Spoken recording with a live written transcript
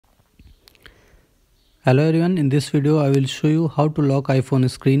Hello everyone, in this video I will show you how to lock iPhone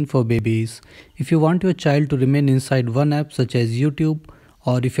screen for babies. If you want your child to remain inside one app such as YouTube,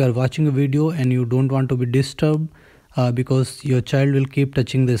 or if you are watching a video and you don't want to be disturbed because your child will keep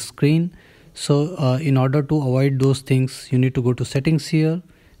touching the screen. So in order to avoid those things, you need to go to settings here,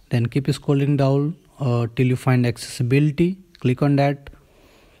 then keep scrolling down till you find accessibility, click on that.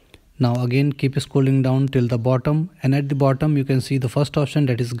 Now again keep scrolling down till the bottom, and at the bottom you can see the first option,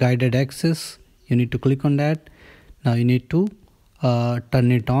 that is guided access. You need to click on that. Now you need to turn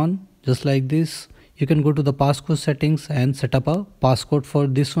it on just like this. You can go to the passcode settings and set up a passcode for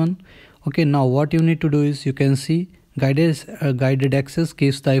this one. Okay, now what you need to do is, you can see guided access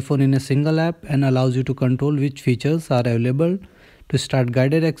keeps the iPhone in a single app and allows you to control which features are available. To start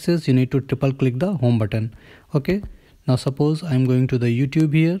guided access, you need to triple click the home button. Okay, now suppose I'm going to the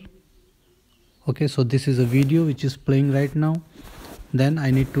YouTube here. Okay, so this is a video which is playing right now. Then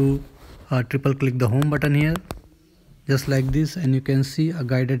I need to triple click the home button here just like this, and you can see a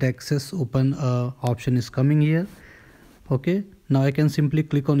guided access open option is coming here. Okay, now I can simply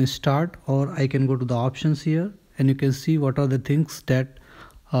click on start, or I can go to the options here, and you can see what are the things that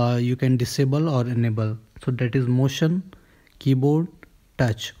you can disable or enable. So that is motion, keyboard,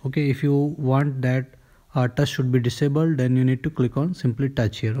 touch. Okay, if you want that touch should be disabled, then you need to click on simply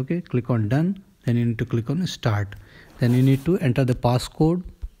touch here. Okay, click on done, then you need to click on start, then you need to enter the passcode.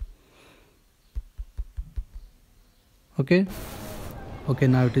 Okay,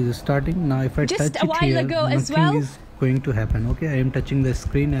 now it is starting. Now if I touch it here, nothing is going to happen. Okay, I am touching the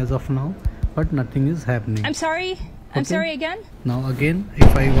screen as of now, but nothing is happening. I'm sorry. I'm sorry again. Now again,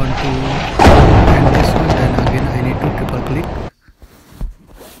 if I want to end this one, then again I need to triple click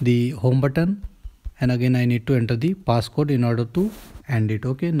the home button, and again I need to enter the passcode in order to end it.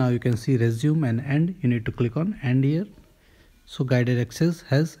 Okay, now you can see resume and end. You need to click on end here. So guided access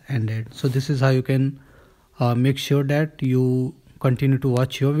has ended. So this is how you can make sure that you continue to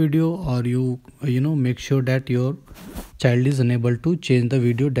watch your video, or you make sure that your child is unable to change the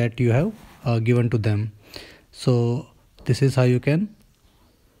video that you have given to them. So this is how you can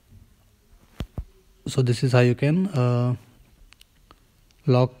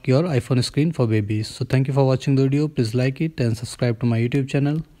lock your iPhone screen for babies. So thank you for watching the video. Please like it and subscribe to my YouTube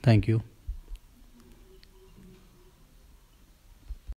channel. Thank you.